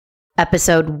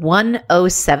episode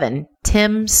 107,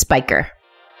 Tim Spiker.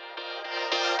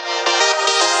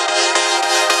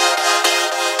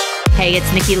 Hey,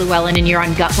 it's Nikki Llewellyn, and you're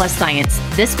on Gut Plus Science.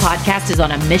 This podcast is on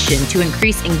a mission to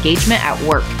increase engagement at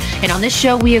work. And on this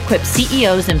show, we equip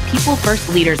CEOs and people-first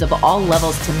leaders of all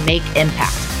levels to make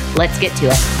impact. Let's get to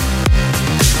it.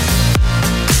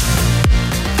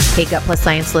 Hey, Gut Plus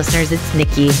Science listeners, it's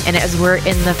Nikki. And as we're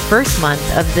in the first month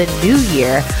of the new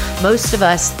year, most of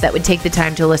us that would take the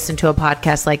time to listen to a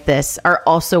podcast like this are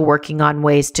also working on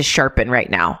ways to sharpen right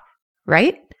now,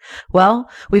 right? Well,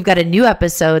 we've got a new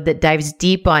episode that dives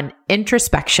deep on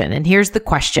introspection. And here's the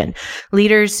question.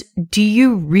 Leaders, do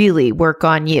you really work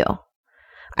on you?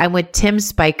 I'm with Tim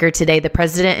Spiker today, the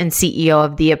president and CEO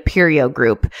of the Aperio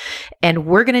Group. And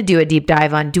we're going to do a deep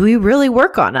dive on, do we really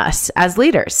work on us as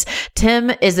leaders?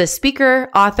 Tim is a speaker,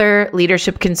 author,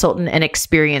 leadership consultant, and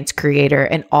experience creator.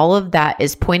 And all of that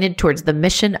is pointed towards the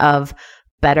mission of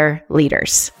better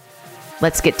leaders.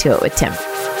 Let's get to it with Tim.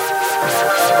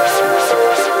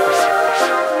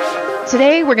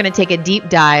 Today, we're going to take a deep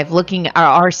dive looking at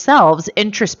ourselves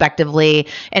introspectively,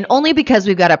 and only because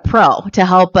we've got a pro to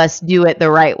help us do it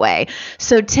the right way.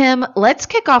 So Tim, let's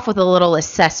kick off with a little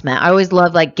assessment. I always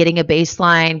love getting a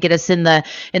baseline, get us in the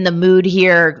mood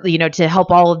here, to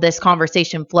help all of this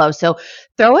conversation flow. So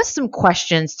throw us some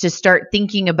questions to start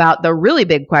thinking about the really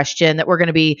big question that we're going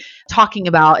to be talking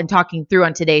about and talking through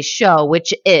on today's show,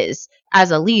 which is,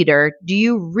 as a leader, do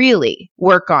you really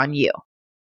work on you?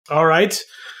 All right.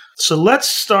 So let's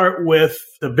start with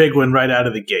the big one right out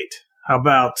of the gate. How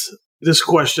about this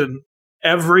question?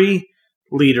 Every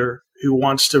leader who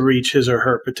wants to reach his or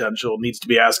her potential needs to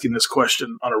be asking this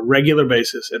question on a regular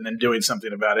basis and then doing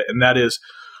something about it. And that is,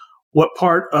 what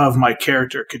part of my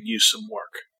character could use some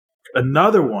work?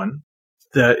 Another one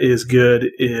that is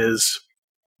good is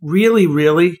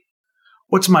really,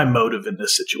 what's my motive in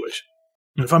this situation?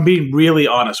 And if I'm being really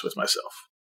honest with myself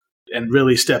and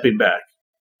really stepping back.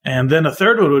 And then a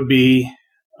third one would be,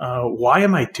 why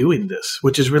am I doing this?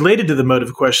 Which is related to the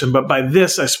motive question, but by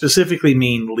this, I specifically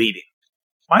mean leading.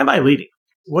 Why am I leading?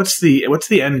 What's the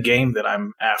end game that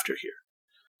I'm after here?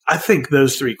 I think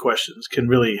those three questions can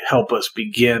really help us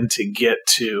begin to get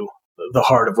to the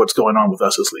heart of what's going on with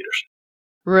us as leaders.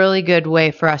 Really good way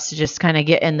for us to just kind of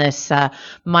get in this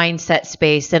mindset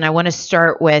space. And I want to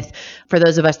start with, for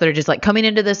those of us that are just coming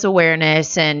into this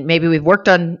awareness, and maybe we've worked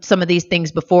on some of these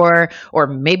things before, or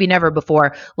maybe never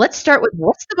before. Let's start with,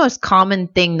 what's the most common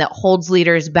thing that holds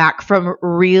leaders back from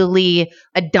really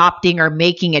adopting or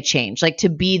making a change, to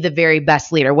be the very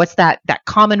best leader? What's that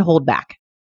common holdback?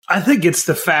 I think it's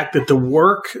the fact that the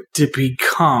work to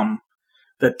become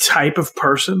the type of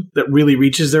person that really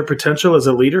reaches their potential as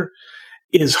a leader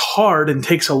is hard and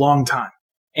takes a long time.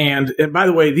 And by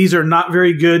the way, these are not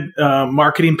very good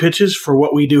marketing pitches for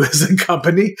what we do as a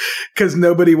company, because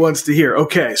nobody wants to hear,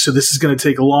 okay, so this is going to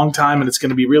take a long time and it's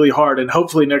going to be really hard. And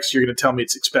hopefully next year you're going to tell me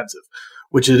it's expensive,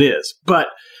 which it is. But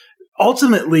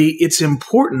ultimately, it's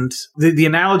important. The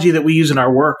analogy that we use in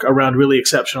our work around really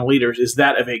exceptional leaders is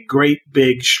that of a great,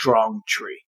 big, strong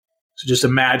tree. So just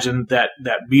imagine that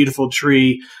beautiful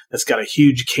tree that's got a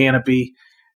huge canopy.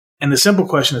 And the simple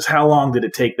question is, how long did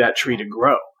it take that tree to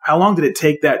grow? How long did it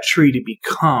take that tree to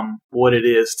become what it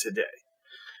is today?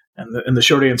 And the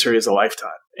short answer is a lifetime.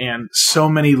 And so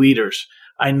many leaders,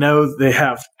 I know they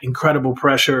have incredible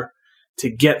pressure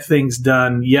to get things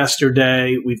done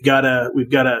yesterday. We've got a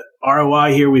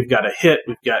ROI here. We've got a hit.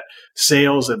 We've got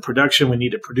sales and production we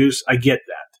need to produce. I get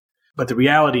that. But the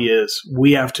reality is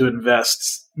we have to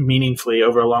invest meaningfully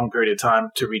over a long period of time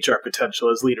to reach our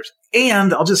potential as leaders.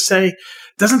 And I'll just say,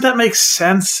 doesn't that make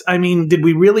sense? I mean, did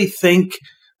we really think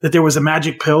that there was a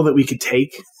magic pill that we could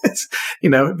take?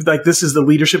 This is the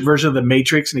leadership version of the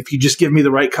Matrix. And if you just give me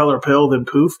the right color pill, then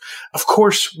poof. Of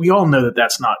course, we all know that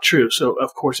that's not true. So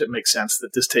of course, it makes sense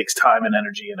that this takes time and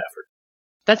energy and effort.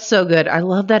 That's so good. I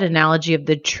love that analogy of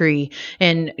the tree.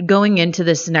 And going into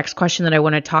this next question that I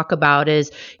want to talk about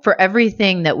is, for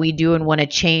everything that we do and want to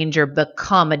change or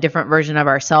become a different version of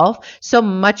ourselves, so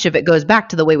much of it goes back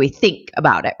to the way we think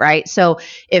about it, right? So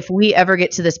if we ever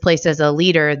get to this place as a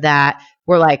leader that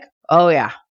we're like, oh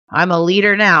yeah, I'm a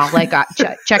leader now,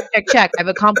 check, I've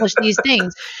accomplished these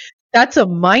things. That's a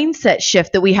mindset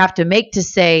shift that we have to make to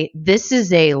say, this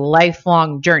is a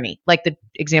lifelong journey. Like the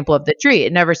example of the tree,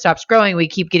 it never stops growing. We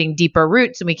keep getting deeper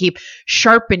roots and we keep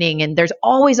sharpening, and there's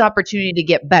always opportunity to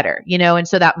get better, And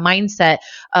so that mindset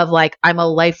of I'm a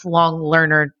lifelong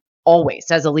learner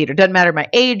always as a leader, doesn't matter my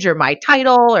age or my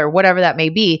title or whatever that may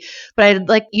be. But I'd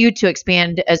like you to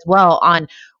expand as well on,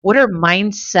 what are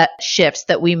mindset shifts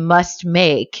that we must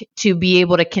make to be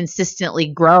able to consistently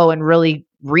grow and really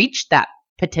reach that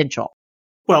potential?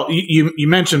 Well, you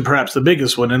mentioned perhaps the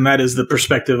biggest one, and that is the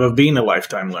perspective of being a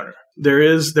lifetime learner.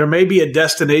 There may be a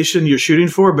destination you're shooting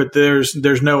for, but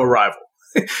there's no arrival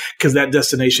because that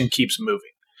destination keeps moving.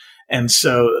 And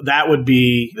so that would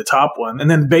be the top one. And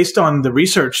then based on the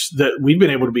research that we've been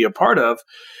able to be a part of,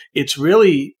 it's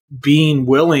really being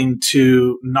willing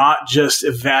to not just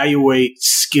evaluate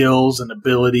skills and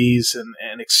abilities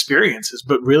and experiences,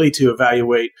 but really to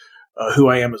evaluate who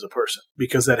I am as a person,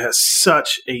 because that has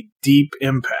such a deep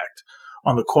impact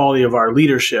on the quality of our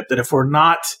leadership that if we're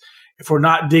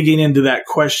not digging into that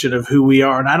question of who we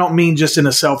are, and I don't mean just in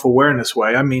a self-awareness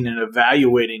way, I mean in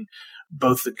evaluating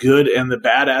both the good and the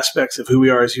bad aspects of who we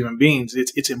are as human beings,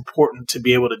 it's important to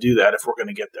be able to do that if we're going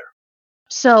to get there.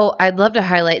 So I'd love to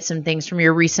highlight some things from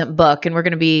your recent book, and we're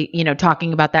going to be,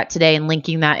 talking about that today and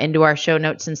linking that into our show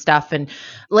notes and stuff. And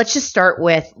let's just start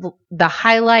with the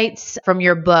highlights from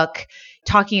your book,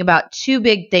 talking about two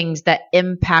big things that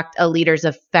impact a leader's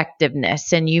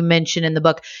effectiveness. And you mentioned in the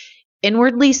book,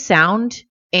 inwardly sound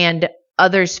and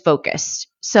others focused.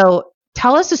 So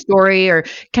tell us a story or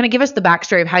kind of give us the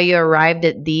backstory of how you arrived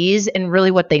at these and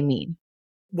really what they mean.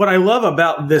 What I love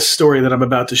about this story that I'm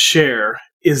about to share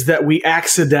is that we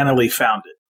accidentally found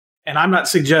it. And I'm not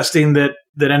suggesting that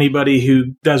anybody who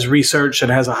does research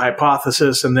and has a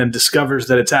hypothesis and then discovers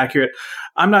that it's accurate,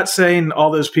 I'm not saying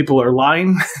all those people are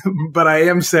lying, but I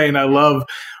am saying I love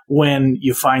when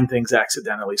you find things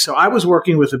accidentally. So I was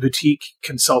working with a boutique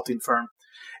consulting firm,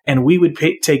 and we would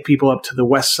take people up to the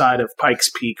west side of Pikes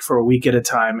Peak for a week at a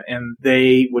time, and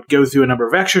they would go through a number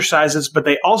of exercises, but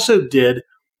they also did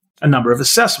a number of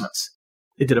assessments.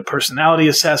 They did a personality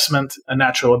assessment, a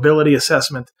natural ability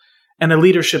assessment, and a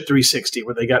leadership 360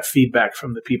 where they got feedback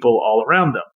from the people all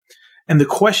around them. And the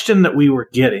question that we were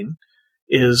getting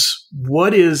is,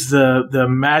 what is the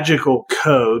magical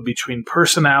code between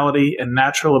personality and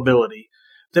natural ability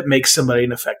that makes somebody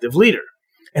an effective leader?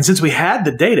 And since we had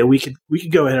the data, we could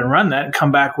go ahead and run that and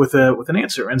come back with an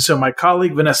answer. And so my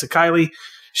colleague, Vanessa Kiley,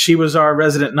 she was our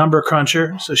resident number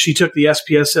cruncher. So she took the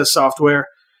SPSS software,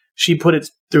 she put it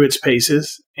through its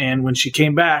paces, and when she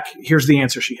came back, here's the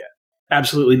answer she had.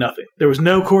 Absolutely nothing. There was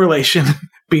no correlation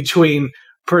between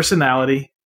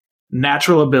personality,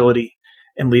 natural ability,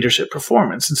 and leadership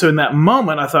performance. And so in that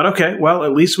moment, I thought, okay, well,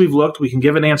 at least we've looked. We can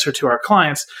give an answer to our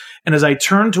clients. And as I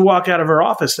turned to walk out of her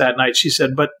office that night, she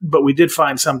said, but we did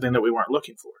find something that we weren't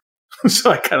looking for.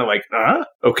 So I kind of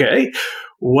okay,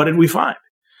 what did we find?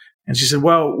 And she said,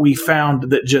 well, we found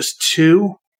that just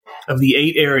 2 of the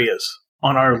 8 areas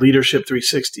on our Leadership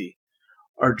 360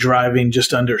 are driving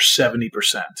just under 70%.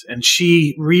 And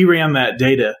she reran that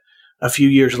data a few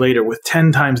years later with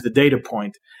 10 times the data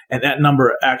point, and that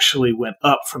number actually went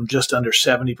up from just under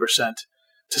 70%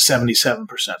 to 77%.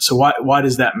 So why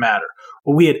does that matter?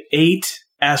 Well, we had 8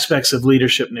 aspects of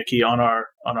leadership, Nikki, on our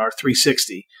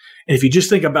 360. And if you just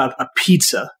think about a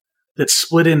pizza that's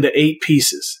split into 8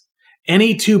 pieces,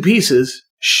 any 2 pieces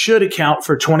should account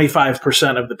for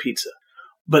 25% of the pizza.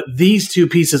 But these 2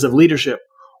 pieces of leadership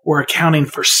were accounting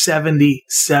for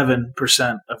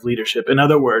 77% of leadership. In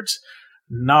other words,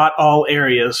 not all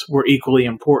areas were equally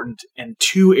important, and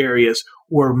 2 areas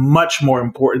were much more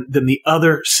important than the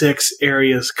other 6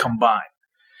 areas combined.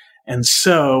 And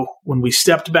so when we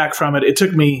stepped back from it, it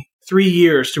took me 3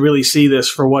 years to really see this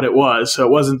for what it was.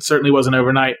 So it certainly wasn't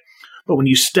overnight. But when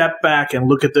you step back and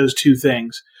look at those 2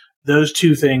 things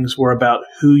were about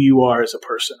who you are as a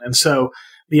person. And so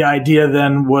the idea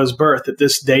then was birthed that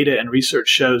this data and research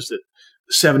shows that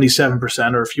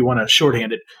 77%, or if you want to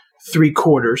shorthand it,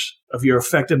 3/4 of your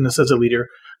effectiveness as a leader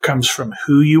comes from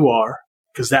who you are,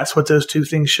 because that's what those 2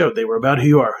 things showed. They were about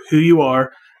who you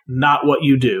are, not what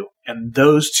you do. And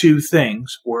those 2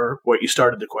 things were what you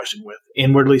started the question with: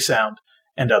 inwardly sound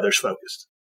and others focused.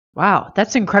 Wow,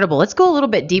 that's incredible. Let's go a little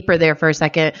bit deeper there for a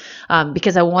second,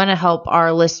 because I want to help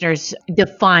our listeners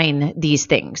define these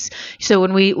things. So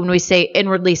when we say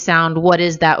inwardly sound, what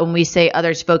is that? When we say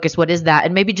others focus, what is that?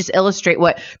 And maybe just illustrate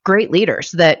what great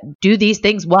leaders that do these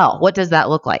things well, what does that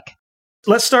look like?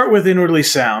 Let's start with inwardly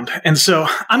sound. And so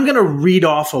I'm going to read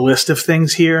off a list of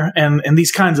things here. And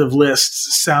these kinds of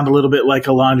lists sound a little bit like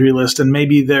a laundry list, and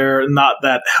maybe they're not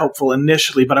that helpful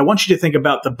initially, but I want you to think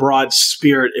about the broad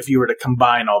spirit if you were to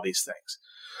combine all these things.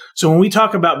 So when we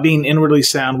talk about being inwardly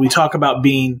sound, we talk about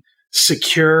being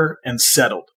secure and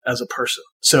settled as a person.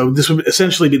 So this would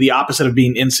essentially be the opposite of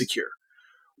being insecure.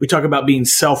 We talk about being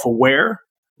self-aware.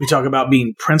 We talk about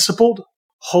being principled,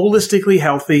 holistically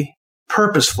healthy,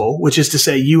 purposeful, which is to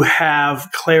say you have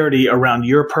clarity around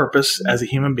your purpose as a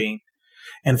human being,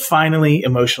 and finally,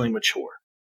 emotionally mature.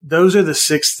 Those are the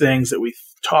 6 things that we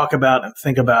talk about and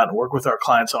think about and work with our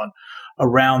clients on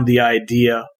around the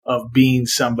idea of being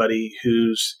somebody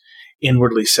who's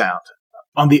inwardly sound.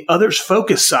 On the others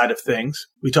focus side of things,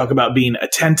 we talk about being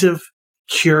attentive,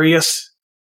 curious,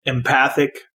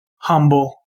 empathic,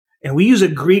 humble, and we use a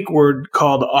Greek word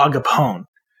called agapon.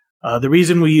 The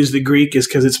reason we use the Greek is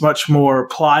because it's much more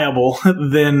pliable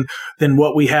than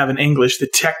what we have in English. The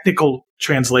technical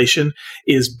translation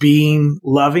is being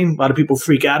loving. A lot of people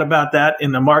freak out about that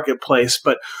in the marketplace,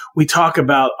 but we talk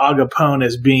about agapon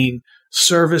as being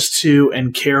service to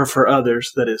and care for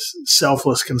others that is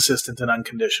selfless, consistent, and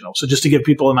unconditional. So just to give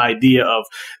people an idea of,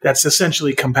 that's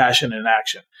essentially compassion in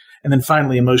action. And then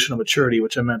finally, emotional maturity,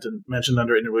 which I mentioned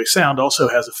under Inwardly Sound, also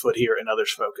has a foot here in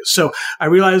others focus. So I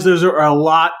realize those are a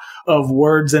lot of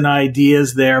words and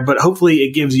ideas there, but hopefully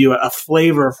it gives you a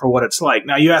flavor for what it's like.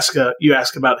 Now you ask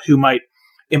about who might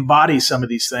embody some of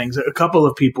these things. A couple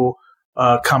of people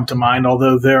come to mind,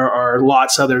 although there are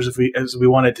lots others as we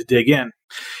wanted to dig in.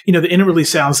 You know, the inwardly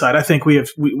sound side, I think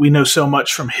we know so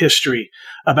much from history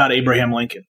about Abraham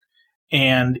Lincoln.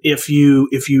 And if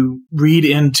you read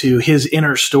into his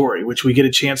inner story, which we get a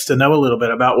chance to know a little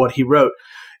bit about what he wrote,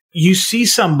 you see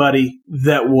somebody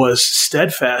that was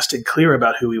steadfast and clear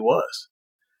about who he was.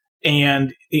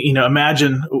 And, you know,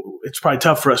 imagine, it's probably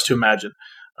tough for us to imagine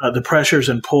the pressures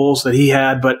and pulls that he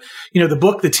had. But, you know, the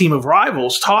book, The Team of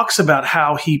Rivals, talks about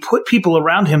how he put people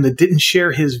around him that didn't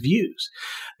share his views.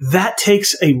 That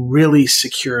takes a really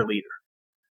secure leader.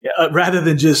 Rather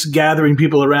than just gathering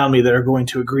people around me that are going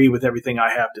to agree with everything I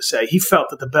have to say. He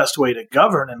felt that the best way to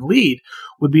govern and lead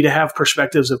would be to have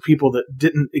perspectives of people that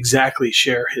didn't exactly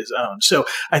share his own. So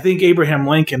I think Abraham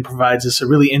Lincoln provides us a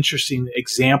really interesting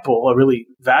example, a really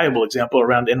valuable example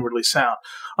around inwardly sound.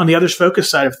 On the others focus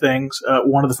side of things,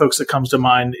 one of the folks that comes to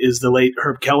mind is the late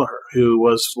Herb Kelleher, who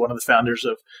was one of the founders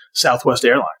of Southwest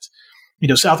Airlines. You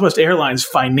know, Southwest Airlines'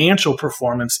 financial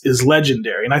performance is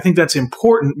legendary. And I think that's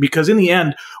important because in the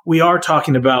end, we are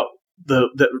talking about the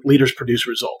leaders produce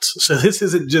results. So this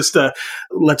isn't just a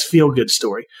let's feel good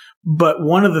story. But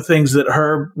one of the things that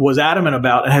Herb was adamant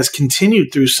about and has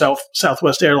continued through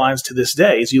Southwest Airlines to this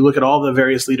day, as you look at all the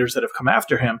various leaders that have come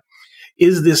after him,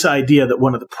 is this idea that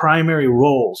one of the primary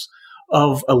roles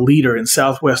of a leader in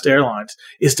Southwest Airlines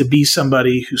is to be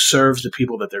somebody who serves the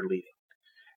people that they're leading.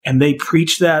 And they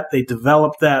preach that, they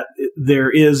develop that.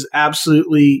 There is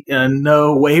absolutely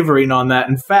no wavering on that.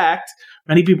 In fact,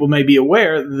 many people may be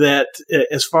aware that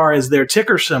as far as their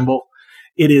ticker symbol,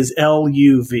 it is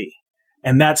LUV.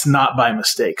 And that's not by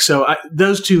mistake. So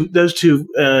those two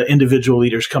individual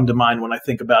leaders come to mind when I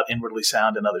think about inwardly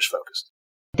sound and others focused.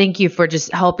 Thank you for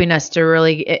just helping us to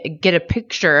really get a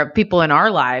picture of people in our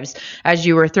lives as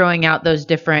you were throwing out those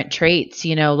different traits,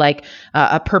 you know, like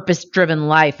a purpose-driven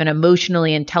life, an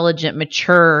emotionally intelligent,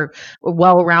 mature,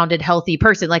 well-rounded, healthy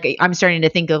person. Like I'm starting to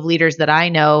think of leaders that I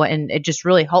know, and it's just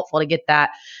really helpful to get that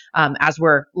as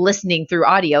we're listening through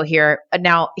audio here.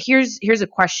 Now, here's a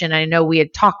question. I know we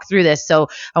had talked through this, so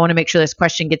I want to make sure this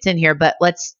question gets in here, but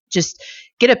let's just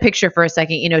get a picture for a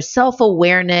second, you know,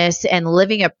 self-awareness and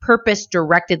living a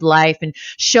purpose-directed life and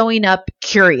showing up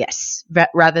curious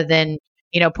rather than,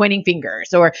 you know, pointing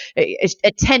fingers or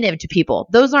attentive to people.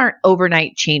 Those aren't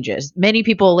overnight changes. Many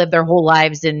people live their whole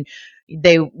lives and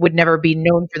they would never be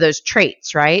known for those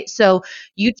traits, right? So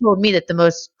you told me that the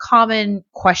most common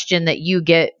question that you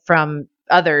get from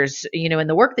others, you know, in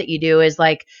the work that you do is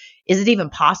like, is it even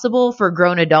possible for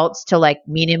grown adults to like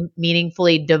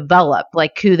meaningfully develop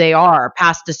like who they are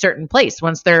past a certain place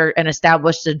once they're an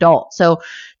established adult? So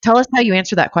tell us how you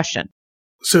answer that question.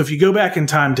 So if you go back in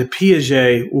time to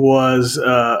Piaget was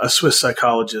a Swiss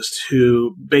psychologist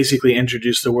who basically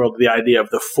introduced the world to the idea of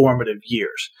the formative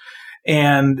years.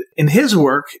 And in his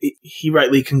work, he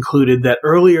rightly concluded that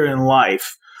earlier in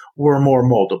life, we're more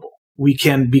moldable. We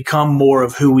can become more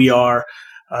of who we are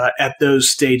at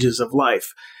those stages of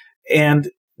life. And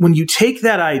when you take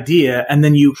that idea and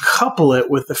then you couple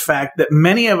it with the fact that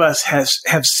many of us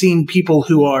have seen people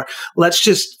who are, let's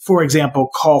just, for example,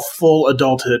 call full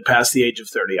adulthood past the age of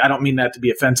 30. I don't mean that to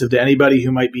be offensive to anybody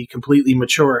who might be completely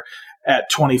mature at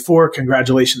 24.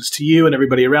 Congratulations to you and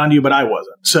everybody around you, but I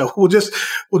wasn't. So we'll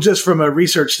just from a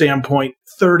research standpoint,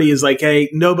 30 is like, hey,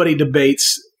 nobody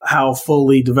debates how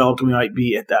fully developed we might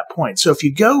be at that point. So if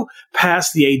you go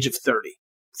past the age of 30,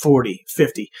 40,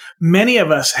 50. Many of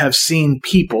us have seen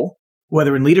people,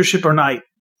 whether in leadership or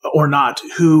not,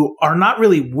 who are not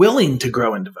really willing to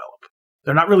grow and develop.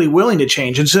 They're not really willing to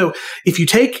change. And so if you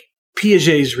take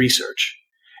Piaget's research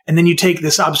and then you take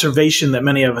this observation that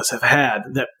many of us have had,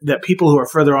 that people who are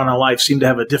further on in life seem to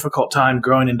have a difficult time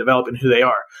growing and developing who they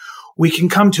are, we can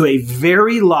come to a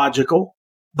very logical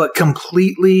but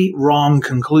completely wrong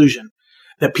conclusion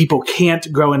that people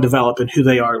can't grow and develop in who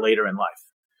they are later in life.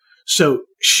 So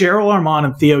Cheryl Armand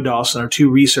and Theo Dawson are two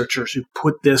researchers who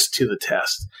put this to the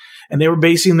test. And they were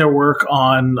basing their work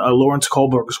on Lawrence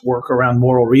Kohlberg's work around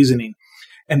moral reasoning.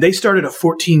 And they started a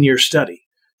 14-year study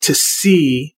to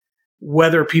see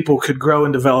whether people could grow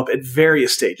and develop at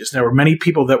various stages. There were many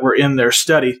people that were in their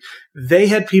study. They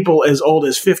had people as old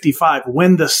as 55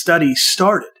 when the study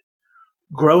started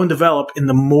grow and develop in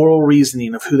the moral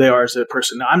reasoning of who they are as a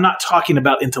person. Now, I'm not talking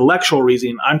about intellectual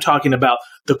reasoning. I'm talking about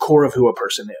the core of who a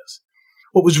person is.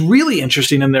 What was really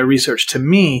interesting in their research to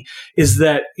me is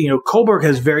that, Kohlberg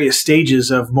has various stages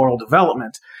of moral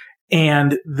development,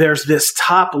 and there's this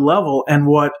top level. And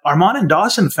what Armand and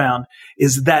Dawson found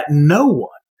is that no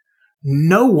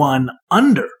one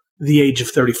under the age of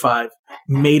 35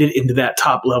 made it into that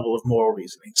top level of moral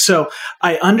reasoning. So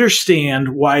I understand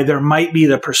why there might be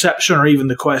the perception or even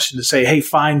the question to say, hey,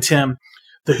 fine, Tim,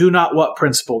 the who, not what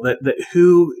principle, that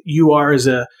who you are as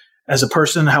a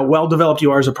person, how well developed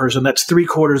you are as a person, that's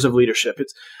 3/4 of leadership.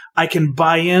 I can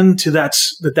buy into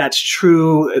that's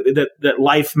true, that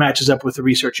life matches up with the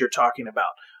research you're talking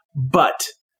about. But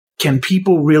can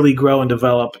people really grow and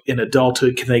develop in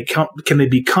adulthood? Can they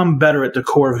become better at the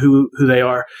core of who they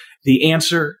are? The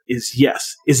answer is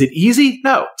yes. Is it easy?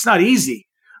 No, it's not easy.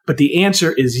 But the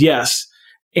answer is yes.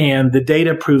 And the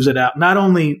data proves it out. Not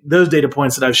only those data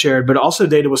points that I've shared, but also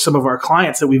data with some of our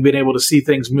clients that we've been able to see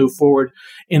things move forward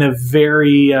in a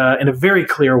very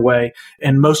clear way.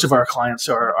 And most of our clients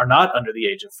are not under the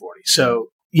age of 40. So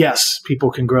yes,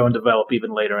 people can grow and develop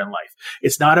even later in life.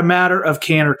 It's not a matter of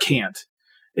can or can't.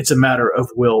 It's a matter of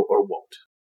will or won't.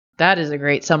 That is a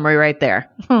great summary right there.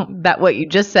 That what you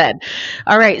just said.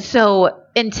 All right. So,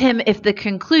 and Tim, if the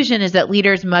conclusion is that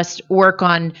leaders must work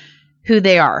on who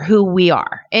they are, who we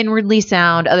are, inwardly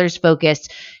sound, others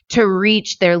focused, to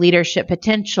reach their leadership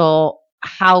potential,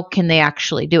 how can they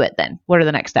actually do it then? What are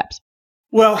the next steps?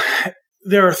 Well,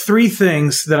 there are 3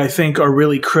 things that I think are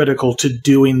really critical to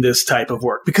doing this type of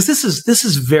work, because this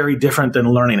is very different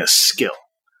than learning a skill.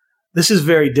 This is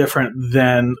very different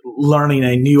than learning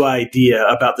a new idea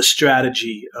about the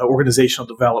strategy, organizational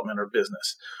development, or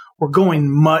business. We're going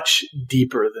much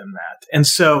deeper than that. And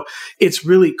so it's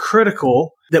really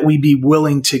critical that we be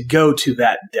willing to go to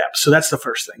that depth. So that's the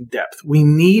first thing, depth. We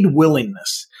need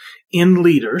willingness in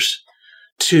leaders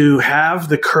to have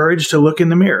the courage to look in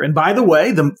the mirror. And by the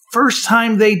way, the first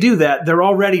time they do that, they're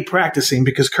already practicing,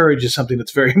 because courage is something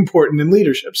that's very important in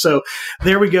leadership. So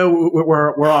there we go.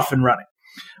 We're off and running.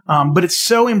 But it's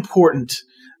so important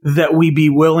that we be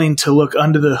willing to look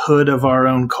under the hood of our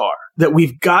own car, that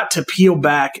we've got to peel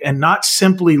back and not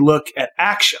simply look at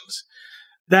actions.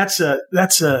 That's a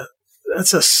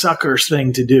sucker's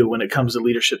thing to do when it comes to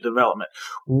leadership development.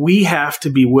 We have to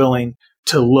be willing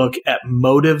to look at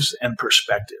motives and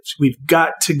perspectives. We've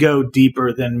got to go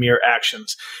deeper than mere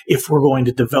actions if we're going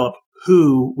to develop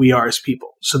who we are as people.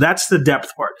 So that's the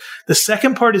depth part. The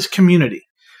second part is community.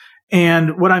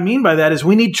 And what I mean by that is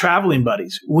we need traveling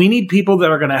buddies. We need people that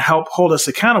are going to help hold us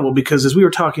accountable, because as we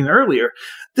were talking earlier,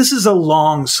 this is a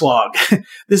long slog.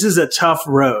 This is a tough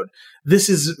road. This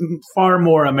is far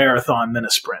more a marathon than a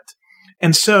sprint.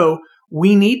 And so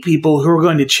we need people who are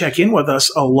going to check in with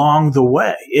us along the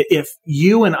way. If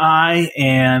you and I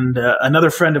and another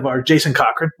friend of ours, Jason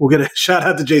Cochran, we'll get a shout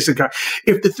out to Jason Cochran.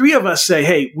 If the 3 of us say,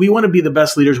 hey, we want to be the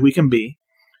best leaders we can be,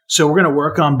 so we're going to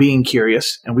work on being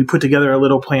curious, and we put together a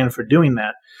little plan for doing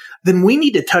that, then we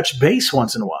need to touch base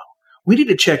once in a while. We need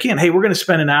to check in. Hey, we're going to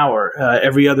spend an hour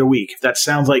every other week. If that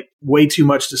sounds like way too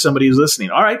much to somebody who's listening,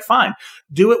 all right, fine.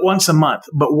 Do it once a month.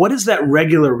 But what is that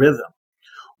regular rhythm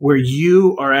where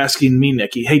you are asking me,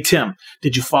 Nikki, hey, Tim,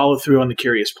 did you follow through on the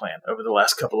Curious Plan over the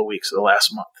last couple of weeks or the last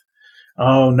month?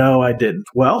 Oh, no, I didn't.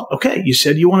 Well, okay, you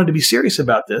said you wanted to be serious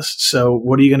about this, so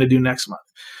what are you going to do next month?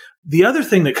 The other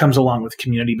thing that comes along with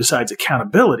community besides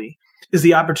accountability is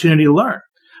the opportunity to learn.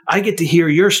 I get to hear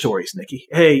your stories, Nikki.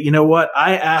 Hey, you know what?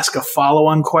 I ask a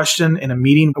follow-on question in a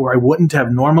meeting where I wouldn't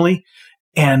have normally,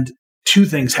 and 2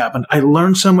 things happened. I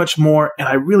learned so much more, and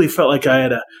I really felt like I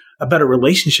had a better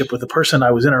relationship with the person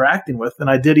I was interacting with than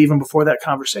I did even before that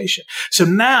conversation. So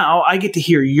now I get to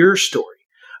hear your story.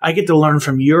 I get to learn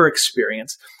from your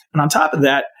experience. And on top of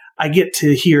that, I get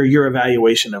to hear your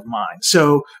evaluation of mine.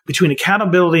 So between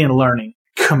accountability and learning,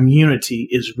 community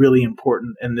is really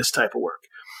important in this type of work.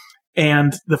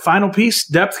 And the final piece,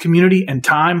 depth, community, and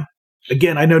time.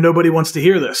 Again, I know nobody wants to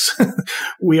hear this.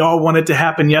 We all want it to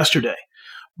happen yesterday.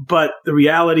 But the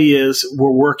reality is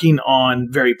we're working on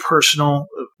very personal,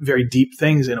 very deep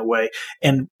things in a way.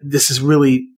 And this is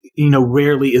really,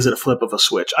 rarely is it a flip of a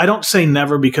switch. I don't say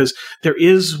never, because there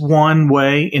is one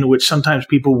way in which sometimes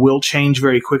people will change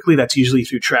very quickly. That's usually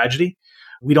through tragedy.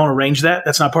 We don't arrange that.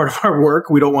 That's not part of our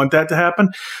work. We don't want that to happen.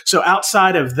 So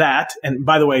outside of that, and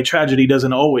by the way, tragedy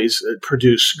doesn't always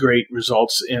produce great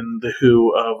results in the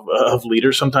who of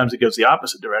leaders. Sometimes it goes the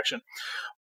opposite direction.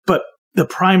 But the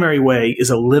primary way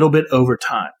is a little bit over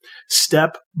time,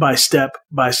 step by step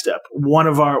by step. One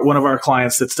of our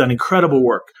clients that's done incredible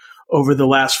work over the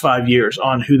last 5 years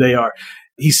on who they are,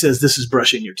 he says, this is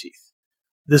brushing your teeth.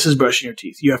 This is brushing your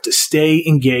teeth. You have to stay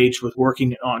engaged with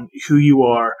working on who you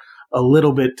are a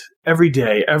little bit every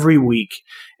day, every week.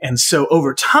 And so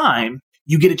over time,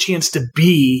 you get a chance to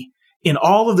be in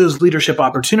all of those leadership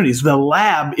opportunities. The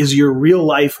lab is your real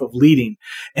life of leading,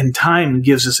 and time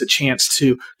gives us a chance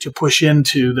to push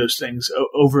into those things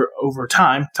over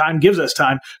time. Time gives us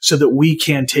time so that we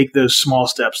can take those small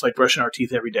steps like brushing our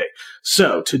teeth every day.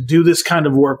 So to do this kind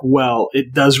of work well,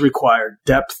 it does require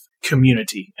depth,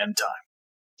 community, and time.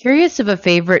 Curious of a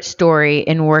favorite story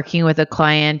in working with a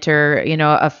client or,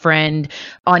 a friend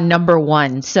on number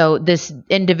one. So this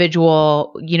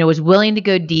individual, was willing to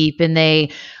go deep, and they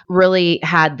really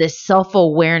had this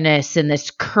self-awareness and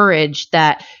this courage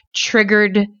that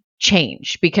triggered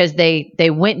change because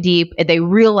they went deep, they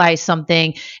realized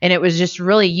something, and it was just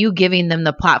really you giving them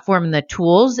the platform and the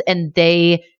tools, and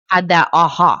they had that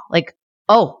aha, like,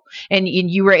 oh, and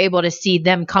you were able to see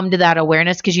them come to that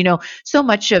awareness because, so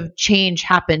much of change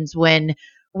happens when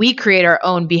we create our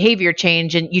own behavior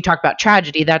change. And you talked about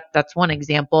tragedy. That's one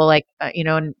example,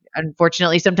 and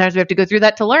unfortunately, sometimes we have to go through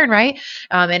that to learn, right?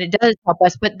 And it does help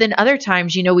us. But then other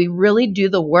times, we really do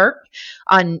the work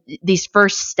on these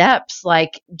first steps,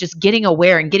 like just getting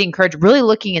aware and getting courage, really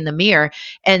looking in the mirror.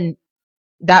 And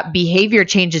that behavior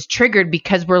change is triggered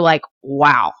because we're like,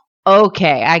 wow.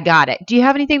 Okay, I got it. Do you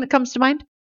have anything that comes to mind?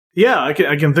 Yeah, I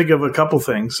can think of a couple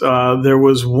things. There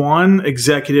was one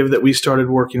executive that we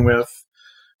started working with.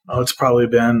 It's probably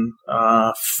been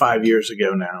 5 years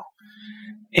ago now,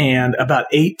 and about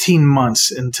 18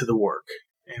 months into the work.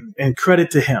 And credit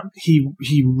to him,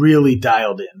 he really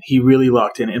dialed in. He really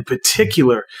locked in. In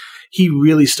particular, he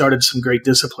really started some great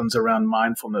disciplines around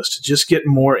mindfulness to just get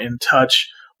more in touch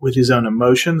with his own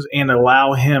emotions and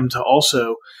allow him to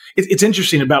also. It's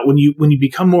interesting about when you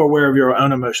become more aware of your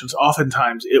own emotions,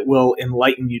 oftentimes it will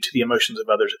enlighten you to the emotions of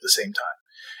others at the same time.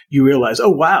 You realize, oh,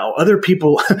 wow, other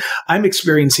people, I'm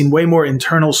experiencing way more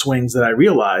internal swings than I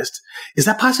realized. Is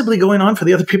that possibly going on for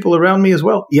the other people around me as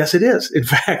well? Yes, it is, in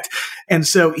fact. And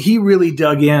so he really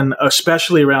dug in,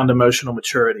 especially around emotional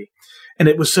maturity. And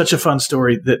it was such a fun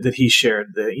story that he shared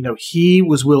that, he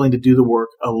was willing to do the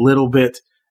work a little bit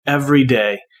every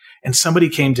day. And somebody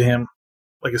came to him.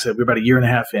 Like I said, we're about a year and a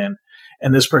half in,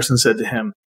 and this person said to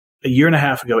him, a year and a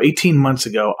half ago, 18 months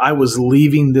ago, I was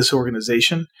leaving this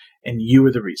organization, and you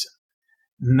were the reason.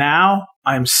 Now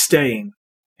I'm staying,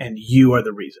 and you are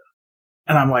the reason.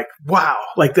 And I'm like, wow,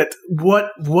 like that. What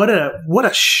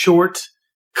a short,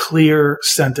 clear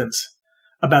sentence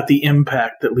about the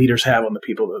impact that leaders have on the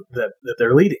people that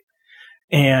they're leading.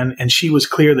 And she was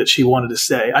clear that she wanted to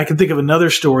stay. I can think of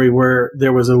another story where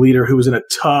there was a leader who was in a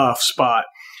tough spot.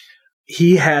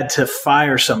 He had to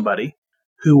fire somebody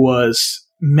who was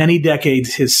many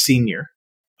decades his senior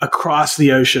across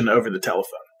the ocean over the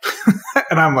telephone.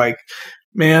 And I'm like,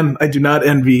 man, I do not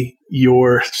envy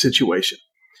your situation.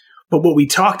 But what we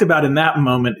talked about in that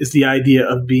moment is the idea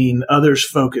of being others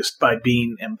focused by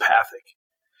being empathic.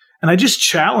 And I just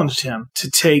challenged him to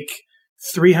take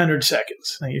 300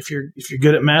 seconds. Now, if you're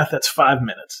good at math, that's 5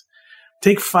 minutes.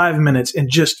 Take 5 minutes and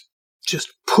just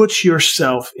put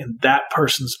yourself in that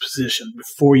person's position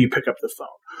before you pick up the phone.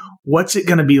 What's it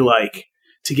going to be like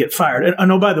to get fired?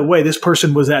 And oh, by the way, this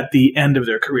person was at the end of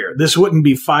their career. This wouldn't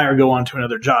be fire, go on to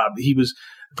another job. The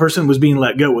person was being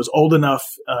let go, was old enough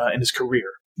in his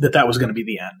career that was going to be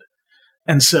the end.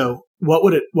 And so what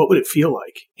would it feel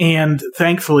like? And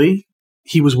thankfully,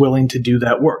 he was willing to do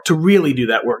that work, to really do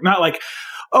that work. Not like,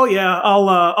 oh yeah,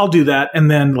 I'll do that. And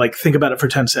then like think about it for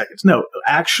 10 seconds. No,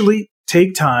 actually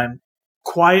take time,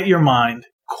 quiet your mind,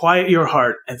 quiet your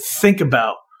heart, and think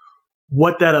about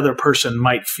what that other person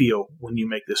might feel when you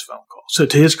make this phone call. So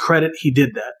to his credit, he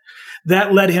did that.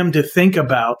 That led him to think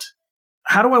about,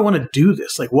 how do I want to do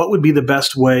this? Like, what would be the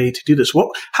best way to do this?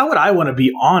 How would I want to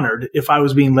be honored if I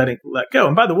was being let go?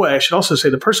 And by the way, I should also say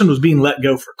the person was being let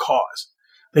go for cause.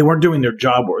 They weren't doing their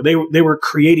job, or they were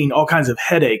creating all kinds of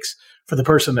headaches for the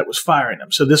person that was firing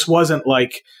them. So this wasn't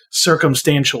like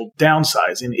circumstantial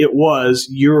downsizing. It was,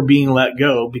 you're being let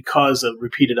go because of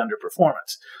repeated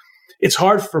underperformance. It's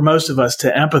hard for most of us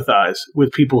to empathize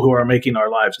with people who are making our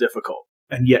lives difficult.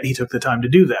 And yet he took the time to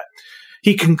do that.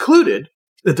 He concluded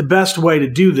that the best way to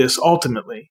do this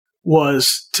ultimately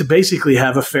was to basically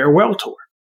have a farewell tour.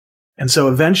 And so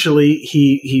eventually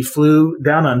he flew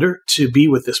down under to be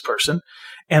with this person,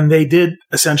 and they did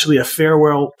essentially a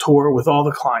farewell tour with all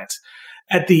the clients.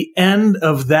 At the end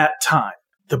of that time,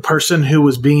 the person who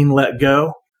was being let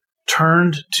go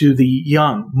turned to the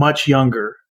much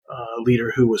younger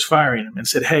leader who was firing him and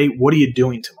said, "Hey, what are you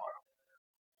doing tomorrow?"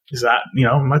 He said,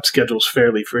 "My schedule's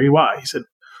fairly free." "Why?" He said,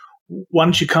 "Why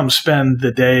don't you come spend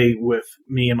the day with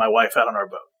me and my wife out on our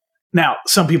boat?" Now,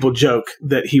 some people joke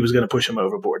that he was going to push him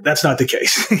overboard. That's not the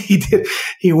case. He did.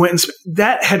 He went and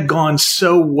that had gone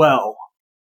so well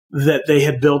that they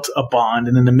had built a bond.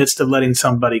 And in the midst of letting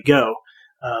somebody go,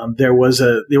 there was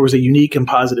a unique and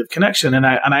positive connection. And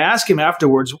I asked him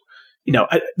afterwards,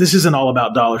 this isn't all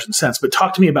about dollars and cents, but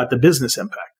talk to me about the business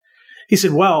impact. He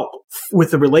said, well,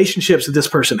 with the relationships that this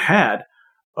person had,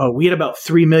 we had about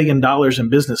 $3 million in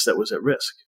business that was at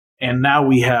risk. And now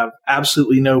we have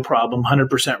absolutely no problem,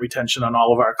 100% retention on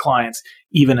all of our clients,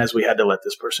 even as we had to let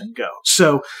this person go.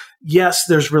 So yes,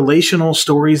 there's relational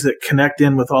stories that connect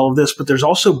in with all of this, but there's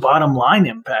also bottom line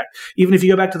impact. Even if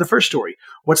you go back to the first story,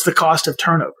 what's the cost of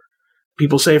turnover?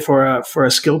 People say for a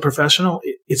skilled professional,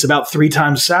 it's about 3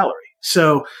 times salary.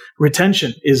 So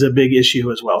retention is a big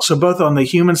issue as well. So both on the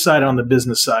human side and on the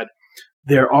business side,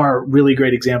 there are really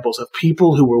great examples of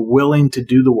people who were willing to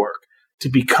do the work to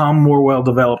become more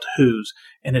well-developed who's,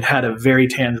 and it had a very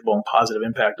tangible and positive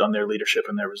impact on their leadership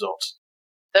and their results.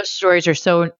 Those stories are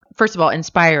so, first of all,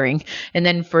 inspiring. And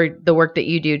then for the work that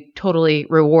you do, totally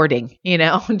rewarding,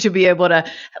 to be able to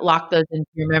lock those into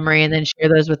your memory and then share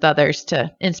those with others to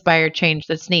inspire change.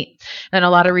 That's neat. And a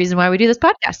lot of reason why we do this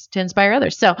podcast, to inspire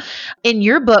others. So in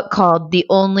your book called The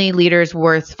Only Leaders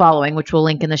Worth Following, which we'll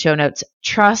link in the show notes,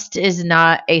 trust is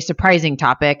not a surprising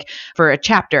topic for a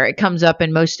chapter. It comes up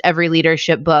in most every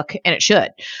leadership book, and it should.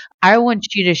 I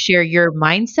want you to share your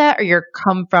mindset or your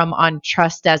come from on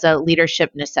trust as a leadership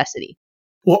necessity.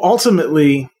 Well,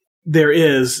 ultimately, there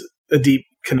is a deep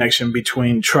connection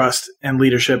between trust and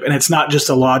leadership, and it's not just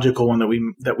a logical one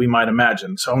that we might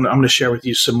imagine. So I'm going to share with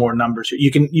you some more numbers.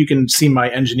 You can see my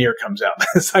engineer comes out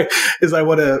as I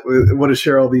want to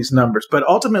share all these numbers. But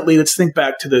ultimately, let's think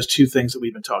back to those two things that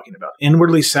we've been talking about: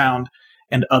 inwardly sound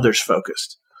and others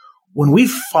focused. When we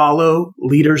follow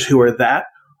leaders who are that,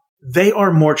 they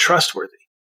are more trustworthy.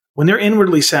 When they're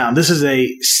inwardly sound, this is a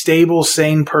stable,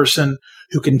 sane person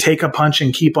who can take a punch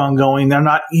and keep on going. They're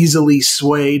not easily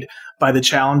swayed by the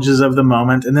challenges of the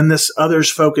moment. And then this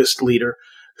others-focused leader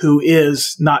who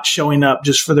is not showing up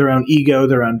just for their own ego,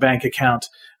 their own bank account.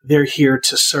 They're here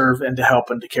to serve and to help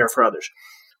and to care for others.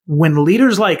 When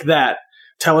leaders like that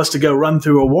tell us to go run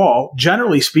through a wall,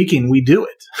 generally speaking, we do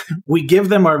it. We give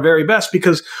them our very best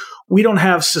because we don't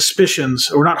have suspicions,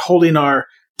 or we're not holding our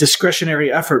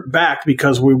discretionary effort back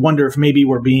because we wonder if maybe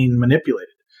we're being manipulated.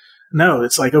 No,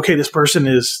 it's like, okay, this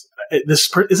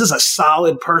is a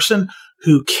solid person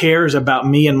who cares about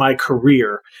me and my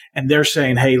career. And they're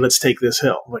saying, hey, let's take this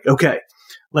hill. Like, okay,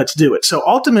 let's do it. So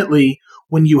ultimately,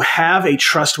 when you have a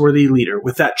trustworthy leader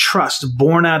with that trust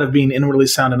born out of being inwardly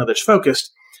sound and others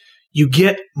focused, you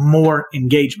get more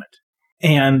engagement.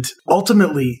 And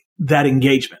ultimately, that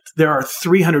engagement, there are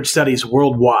 300 studies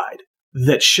worldwide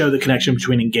that show the connection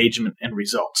between engagement and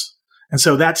results. And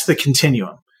so that's the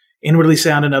continuum. Inwardly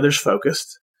sound and others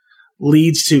focused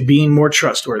leads to being more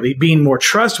trustworthy. Being more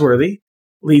trustworthy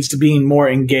leads to being more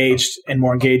engaged, and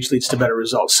more engaged leads to better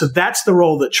results. So that's the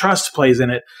role that trust plays in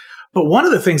it. But one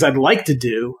of the things I'd like to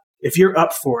do, if you're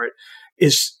up for it,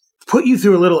 is put you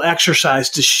through a little exercise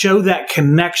to show that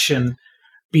connection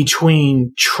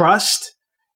between trust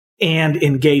and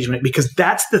engagement, because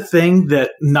that's the thing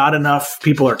that not enough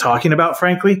people are talking about,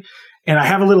 frankly. And I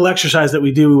have a little exercise that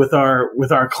we do with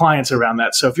our clients around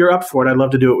that. So if you're up for it, I'd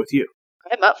love to do it with you.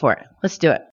 I'm up for it. Let's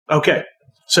do it. Okay.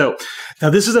 So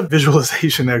now this is a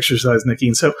visualization exercise, Nikki.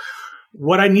 And so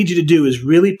what I need you to do is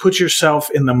really put yourself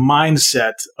in the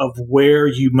mindset of where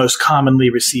you most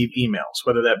commonly receive emails,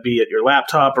 whether that be at your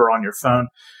laptop or on your phone.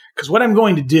 Because what I'm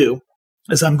going to do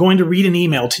is I'm going to read an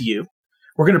email to you.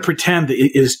 We're going to pretend that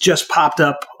it is just popped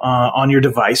up on your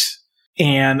device,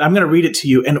 and I'm going to read it to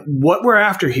you. And what we're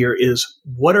after here is,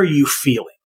 what are you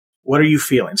feeling? What are you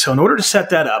feeling? So in order to set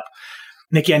that up,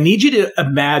 Nikki, I need you to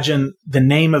imagine the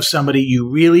name of somebody you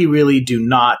really, really do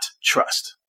not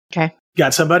trust. Okay.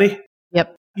 Got somebody?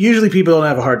 Yep. Usually people don't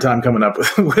have a hard time coming up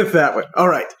with that one. All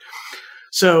right.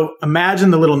 So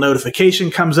imagine the little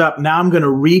notification comes up. Now I'm going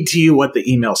to read to you what the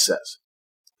email says.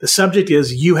 The subject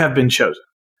is, you have been chosen.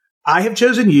 I have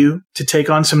chosen you to take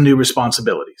on some new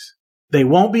responsibilities. They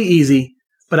won't be easy,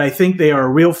 but I think they are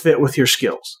a real fit with your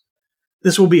skills.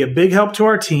 This will be a big help to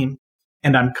our team,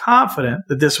 and I'm confident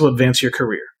that this will advance your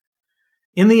career.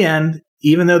 In the end,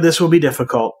 even though this will be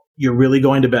difficult, you're really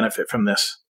going to benefit from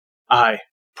this. I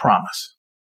promise.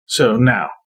 So now,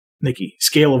 Nikki,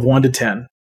 scale of 1 to 10,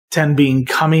 10 being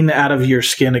coming out of your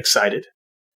skin excited,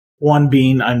 1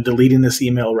 being I'm deleting this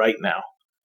email right now.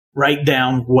 Write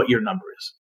down what your number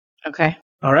is. Okay.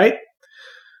 All right?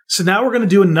 So now we're going to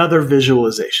do another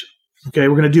visualization. Okay,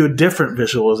 we're going to do a different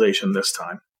visualization this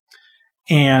time.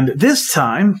 And this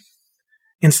time,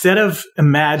 instead of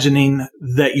imagining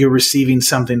that you're receiving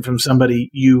something from somebody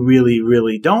you really,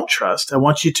 really don't trust, I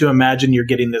want you to imagine you're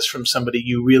getting this from somebody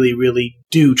you really, really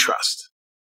do trust.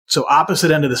 So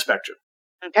opposite end of the spectrum.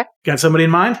 Okay. Got somebody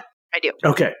in mind? I do.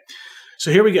 Okay.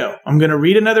 So here we go. I'm going to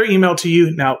read another email to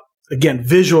you. Now, again,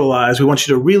 visualize. We want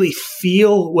you to really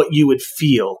feel what you would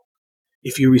feel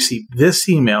if you received this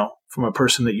email from a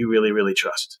person that you really, really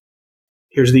trust.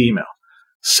 Here's the email.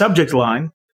 Subject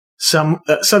line,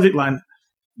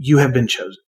 you have been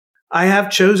chosen. I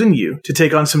have chosen you to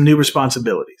take on some new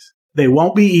responsibilities. They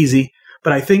won't be easy,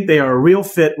 but I think they are a real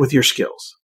fit with your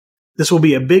skills. This will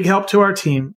be a big help to our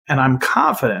team, and I'm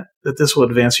confident that this will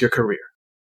advance your career.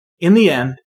 In the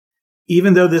end,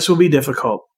 even though this will be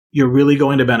difficult, you're really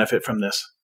going to benefit from this.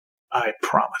 I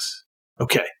promise.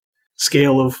 Okay.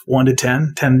 Scale of 1 to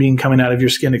 10, 10 being coming out of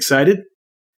your skin excited,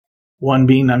 1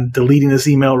 being I'm deleting this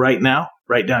email right now.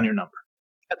 Write down your number.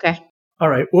 Okay. All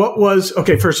right.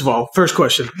 First of all, first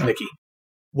question, Nikki.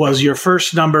 Was your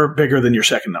first number bigger than your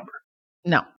second number?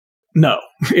 No. No,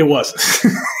 it wasn't.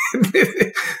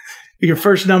 Your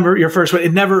first one,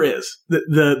 it never is.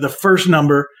 The first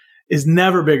number is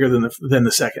never bigger than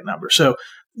the second number. So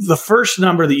the first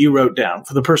number that you wrote down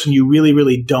for the person you really,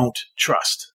 really don't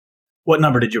trust, what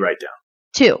number did you write down?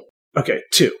 2. Okay,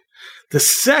 2. The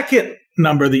second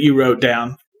number that you wrote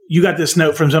down, you got this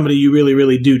note from somebody you really,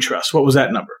 really do trust. What was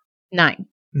that number? 9.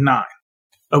 9.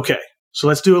 Okay, so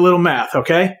let's do a little math,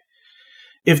 okay?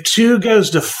 If 2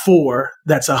 goes to 4,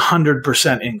 that's a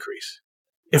 100% increase.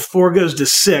 If 4 goes to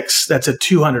 6, that's a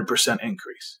 200%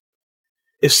 increase.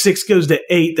 If 6 goes to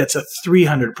 8, that's a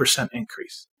 300%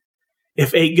 increase.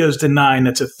 If 8 goes to 9,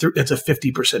 that's a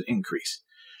 50% increase.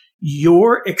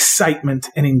 Your excitement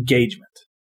and engagement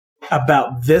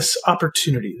about this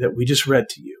opportunity that we just read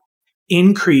to you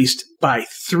increased by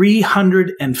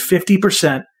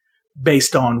 350%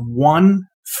 based on one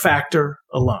factor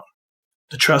alone,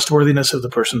 the trustworthiness of the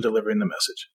person delivering the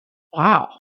message. Wow.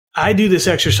 I do this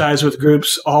exercise with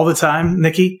groups all the time,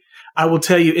 Nikki. I will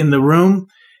tell you in the room,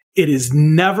 it is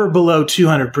never below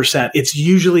 200%. It's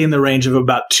usually in the range of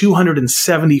about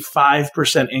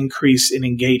 275% increase in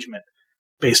engagement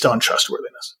based on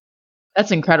trustworthiness.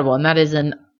 That's incredible. And that is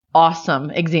an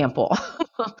awesome example.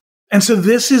 And so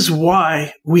this is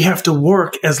why we have to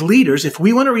work as leaders. If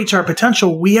we want to reach our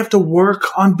potential, we have to work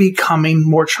on becoming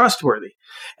more trustworthy.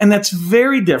 And that's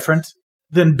very different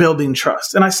than building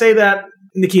trust. And I say that,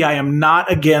 Nikki, I am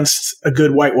not against a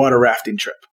good whitewater rafting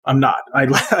trip. I'm not. I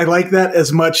like that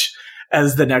as much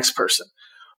as the next person.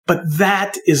 But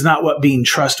that is not what being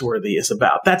trustworthy is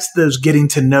about. That's those getting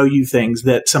to know you things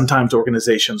that sometimes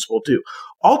organizations will do.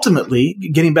 Ultimately,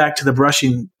 getting back to the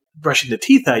brushing the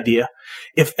teeth idea,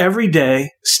 if every day,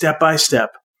 step by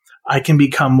step, I can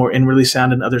become more inwardly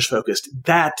sound and others focused,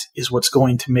 that is what's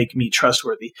going to make me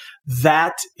trustworthy.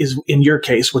 That is, in your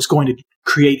case, what's going to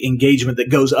create engagement that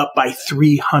goes up by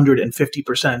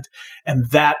 350%. And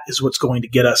that is what's going to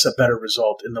get us a better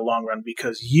result in the long run,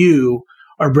 because you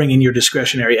are bringing your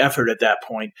discretionary effort at that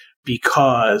point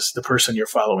because the person you're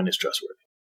following is trustworthy.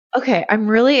 Okay, I'm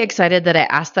really excited that I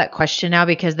asked that question now,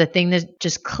 because the thing that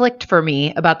just clicked for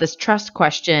me about this trust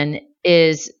question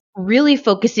is really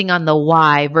focusing on the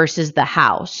why versus the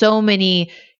how. So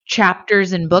many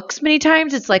chapters and books, many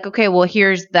times it's like, okay, well,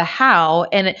 here's the how.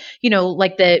 And,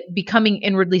 like the becoming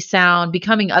inwardly sound,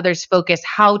 becoming others focused,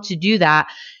 how to do that.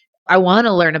 I want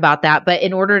to learn about that. But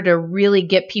in order to really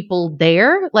get people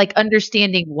there, like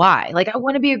understanding why, like I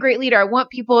want to be a great leader. I want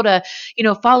people to,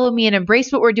 follow me and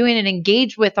embrace what we're doing and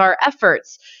engage with our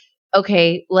efforts.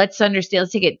 Okay, let's understand,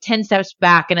 let's take it 10 steps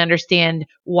back and understand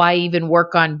why even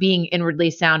work on being inwardly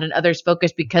sound and others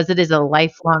focused, because it is a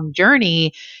lifelong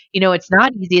journey. It's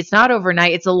not easy. It's not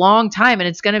overnight. It's a long time, and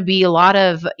it's going to be a lot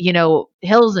of,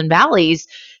 hills and valleys.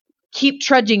 Keep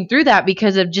trudging through that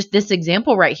because of just this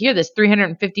example right here, this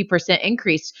 350%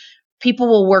 increase. People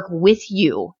will work with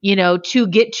you, to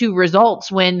get to results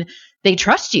when they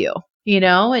trust you,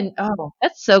 and oh,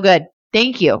 that's so good.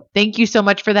 Thank you. Thank you so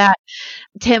much for that.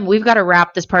 Tim, we've got to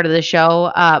wrap this part of the show,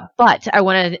 but I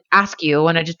want to ask you, I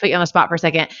want to just put you on the spot for a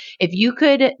second. If you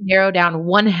could narrow down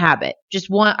one habit, just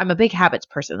one, I'm a big habits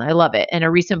person. I love it. And a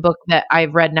recent book that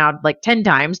I've read now like 10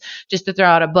 times, just to throw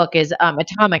out a book, is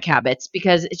Atomic Habits,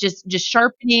 because it's just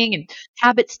sharpening and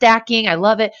habit stacking. I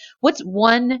love it. What's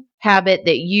one habit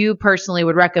that you personally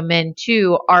would recommend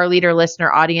to our leader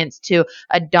listener audience to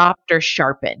adopt or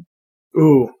sharpen?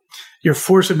 Ooh, you're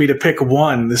forcing me to pick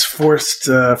one. This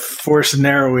forced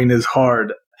narrowing is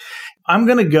hard. I'm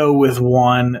going to go with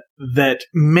one that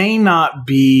may not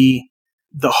be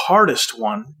the hardest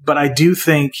one, but I do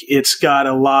think it's got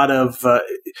a lot of,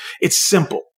 it's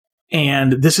simple.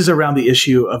 And this is around the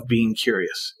issue of being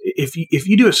curious. If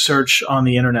you do a search on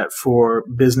the internet for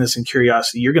business and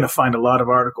curiosity, you're going to find a lot of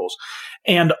articles.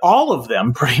 And all of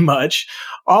them, pretty much,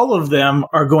 all of them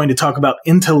are going to talk about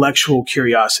intellectual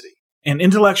curiosity. And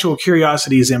intellectual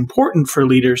curiosity is important for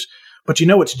leaders, but you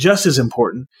know what's just as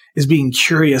important is being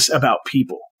curious about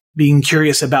people, being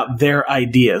curious about their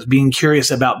ideas, being curious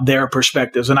about their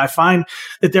perspectives. And I find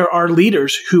that there are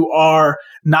leaders who are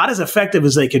not as effective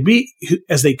as they could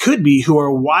be, who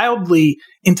are wildly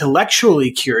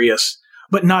intellectually curious,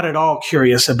 but not at all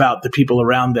curious about the people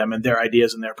around them and their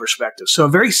ideas and their perspectives. So a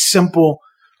very simple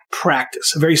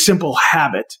practice, a very simple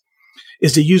habit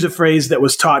is to use a phrase that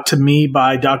was taught to me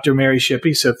by Dr. Mary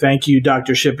Shippey. So thank you,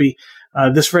 Dr. Shippey.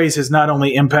 This phrase has not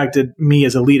only impacted me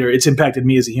as a leader, it's impacted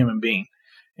me as a human being.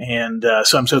 And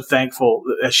so I'm so thankful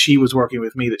that as she was working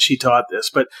with me that she taught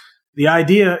this. But the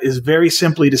idea is very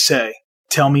simply to say,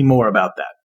 tell me more about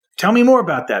that. Tell me more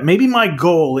about that. Maybe my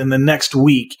goal in the next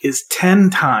week is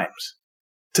 10 times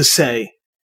to say,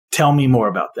 tell me more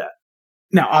about that.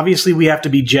 Now, obviously, we have to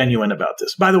be genuine about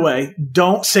this. By the way,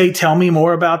 don't say, tell me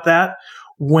more about that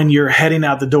when you're heading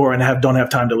out the door and don't have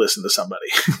time to listen to somebody.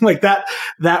 Like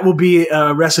that will be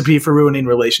a recipe for ruining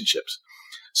relationships.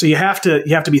 So you have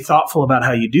to be thoughtful about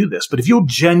how you do this. But if you'll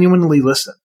genuinely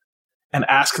listen and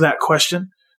ask that question,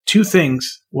 two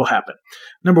things will happen.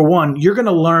 Number one, you're going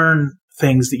to learn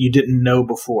things that you didn't know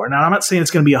before. Now, I'm not saying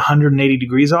it's going to be 180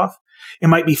 degrees off. It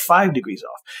might be 5 degrees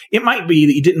off. It might be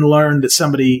that you didn't learn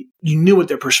that you knew what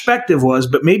their perspective was,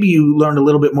 but maybe you learned a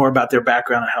little bit more about their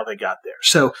background and how they got there.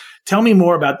 So tell me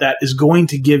more about that is going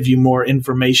to give you more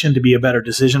information to be a better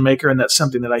decision maker. And that's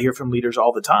something that I hear from leaders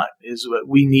all the time is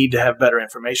we need to have better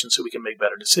information so we can make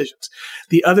better decisions.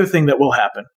 The other thing that will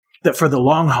happen that for the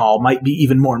long haul might be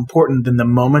even more important than the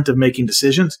moment of making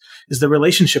decisions is the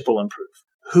relationship will improve.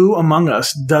 Who among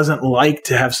us doesn't like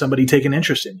to have somebody take an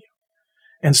interest in you?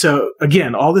 And so,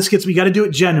 again, all this we got to do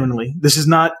it genuinely. This is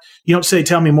not, you don't say,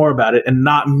 tell me more about it and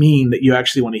not mean that you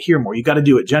actually want to hear more. You got to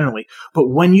do it genuinely. But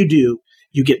when you do,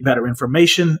 you get better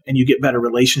information and you get better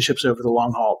relationships over the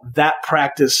long haul. That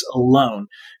practice alone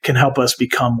can help us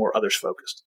become more others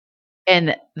focused.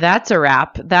 And that's a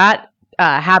wrap. That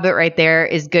habit right there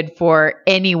is good for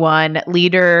anyone,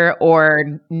 leader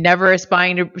or never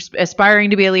aspiring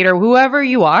to be a leader, whoever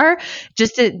you are. I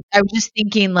was just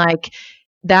thinking like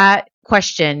that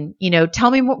question,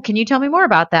 tell me more. Can you tell me more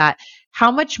about that?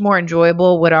 How much more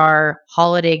enjoyable would our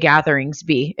holiday gatherings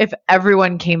be if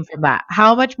everyone came from that?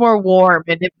 How much more warm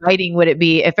and inviting would it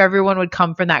be if everyone would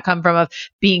come from of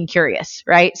being curious,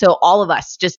 right? So all of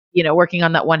us just, working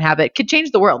on that one habit could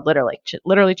change the world, literally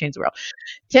change the world.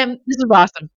 Tim, this is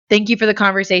awesome. Thank you for the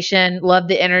conversation. Love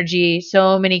the energy.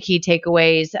 So many key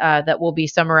takeaways that we'll be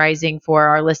summarizing for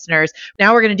our listeners.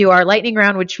 Now we're going to do our lightning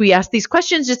round, which we ask these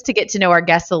questions just to get to know our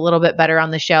guests a little bit better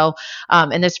on the show.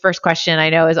 And this first question I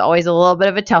know is always a little bit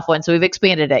of a tough one, so we've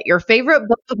expanded it. Your favorite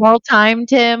book of all time,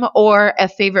 Tim, or a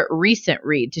favorite recent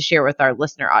read to share with our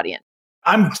listener audience?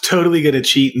 I'm totally going to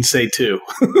cheat and say 2.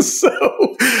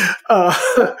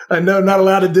 I know I'm not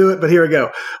allowed to do it, but here we go.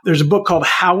 There's a book called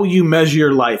How Will You Measure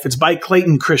Your Life? It's by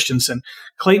Clayton Christensen.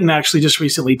 Clayton actually just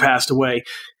recently passed away.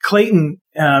 Clayton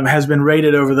has been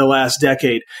rated over the last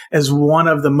decade as one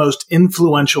of the most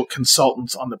influential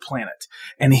consultants on the planet.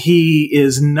 And he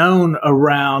is known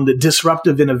around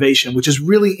disruptive innovation, which is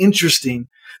really interesting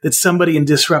that somebody in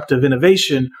disruptive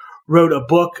innovation wrote a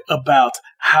book about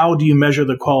how do you measure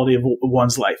the quality of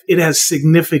one's life. It has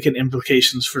significant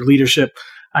implications for leadership.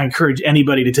 I encourage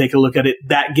anybody to take a look at it.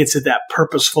 That gets at that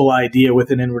purposeful idea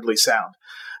within Inwardly Sound.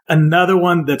 Another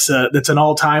one that's an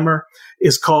all-timer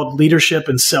is called Leadership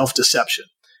and Self-Deception.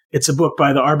 It's a book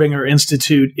by the Arbinger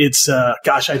Institute. It's,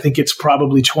 I think it's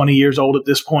probably 20 years old at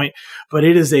this point, but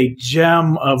it is a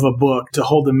gem of a book to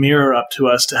hold the mirror up to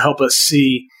us to help us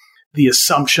see the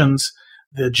assumptions,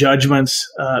 the judgments,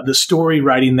 the story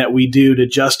writing that we do to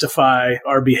justify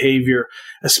our behavior,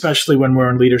 especially when we're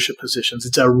in leadership positions.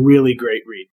 It's a really great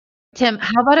read. Tim,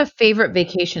 how about a favorite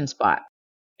vacation spot?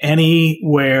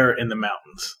 Anywhere in the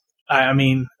mountains. I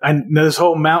mean, I know this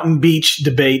whole mountain beach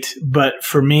debate, but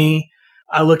for me,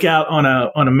 I look out on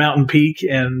a mountain peak,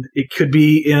 and it could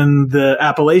be in the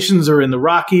Appalachians or in the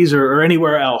Rockies or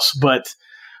anywhere else. But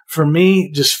for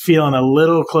me, just feeling a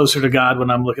little closer to God when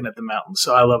I'm looking at the mountains.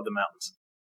 So I love the mountains.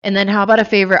 And then how about a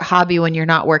favorite hobby when you're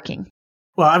not working?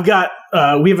 Well, I've got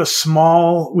we have a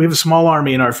small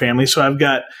army in our family. So I've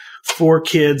got 4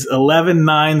 kids, 11,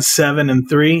 9, 7, and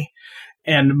 3.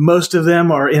 And most of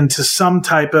them are into some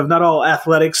type of, not all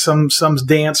athletics, some's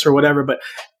dance or whatever, but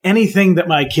anything that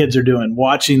my kids are doing,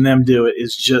 watching them do it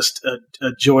is just a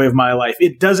joy of my life.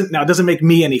 It doesn't make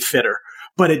me any fitter,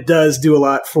 but it does do a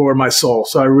lot for my soul.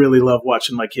 So I really love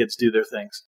watching my kids do their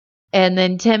things. And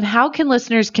then Tim, how can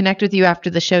listeners connect with you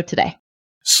after the show today?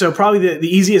 So probably the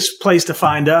easiest place to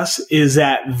find us is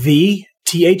at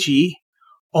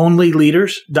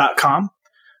onlyleaders.com.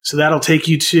 So that'll take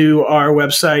you to our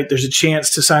website. There's a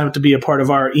chance to sign up to be a part of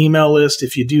our email list.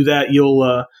 If you do that,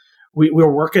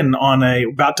 we're working on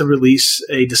about to release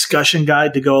a discussion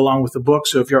guide to go along with the book.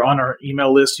 So if you're on our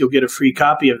email list, you'll get a free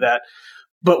copy of that.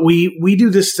 But we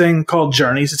do this thing called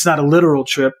Journeys. It's not a literal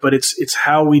trip, but it's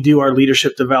how we do our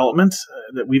leadership development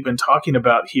that we've been talking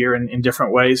about here in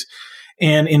different ways.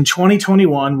 And in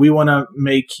 2021, we want to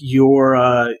make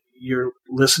your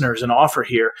listeners an offer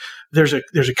here. There's a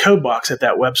code box at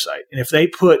that website. And if they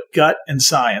put gut and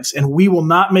science, and we will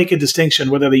not make a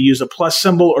distinction whether they use a plus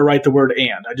symbol or write the word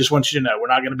and. I just want you to know we're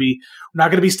not going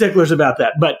to be sticklers about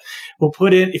that. But we'll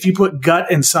put in, if you put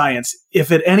gut and science,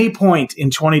 if at any point in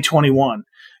 2021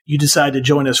 you decide to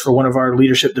join us for one of our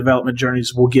leadership development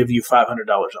journeys, we'll give you $500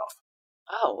 off.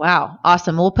 Oh, wow.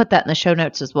 Awesome. We'll put that in the show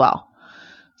notes as well.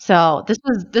 So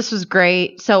this was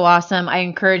great. So awesome. I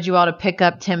encourage you all to pick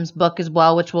up Tim's book as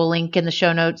well, which we'll link in the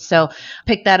show notes. So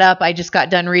pick that up. I just got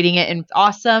done reading it and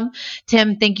awesome.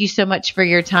 Tim, thank you so much for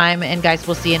your time. And guys,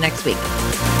 we'll see you next week.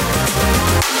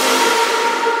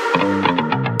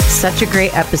 Such a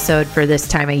great episode for this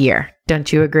time of year.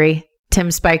 Don't you agree? Tim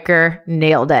Spiker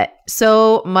nailed it.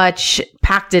 So much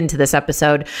packed into this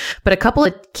episode, but a couple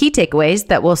of key takeaways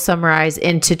that we'll summarize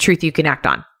into truth you can act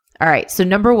on. All right. So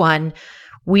number 1,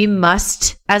 we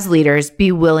must, as leaders,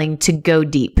 be willing to go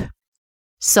deep.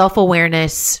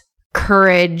 Self-awareness,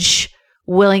 courage,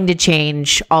 willing to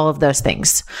change, all of those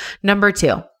things. Number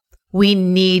 2, we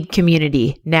need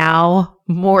community now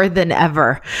more than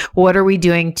ever. What are we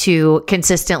doing to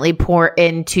consistently pour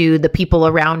into the people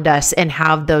around us and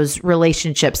have those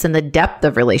relationships and the depth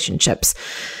of relationships?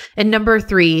 And number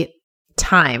 3,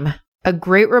 time. A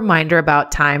great reminder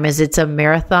about time is it's a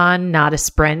marathon, not a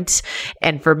sprint.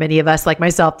 And for many of us like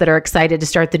myself that are excited to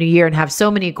start the new year and have so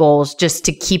many goals, just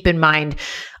to keep in mind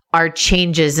our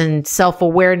changes and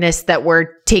self-awareness that we're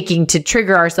taking to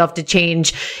trigger ourselves to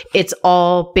change. It's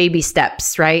all baby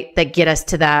steps, right? That get us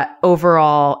to that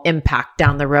overall impact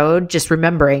down the road. Just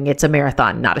remembering it's a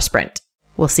marathon, not a sprint.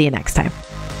 We'll see you next time.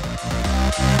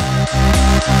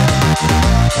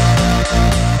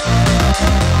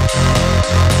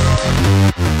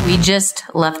 We just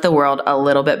left the world a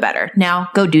little bit better. Now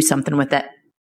go do something with it.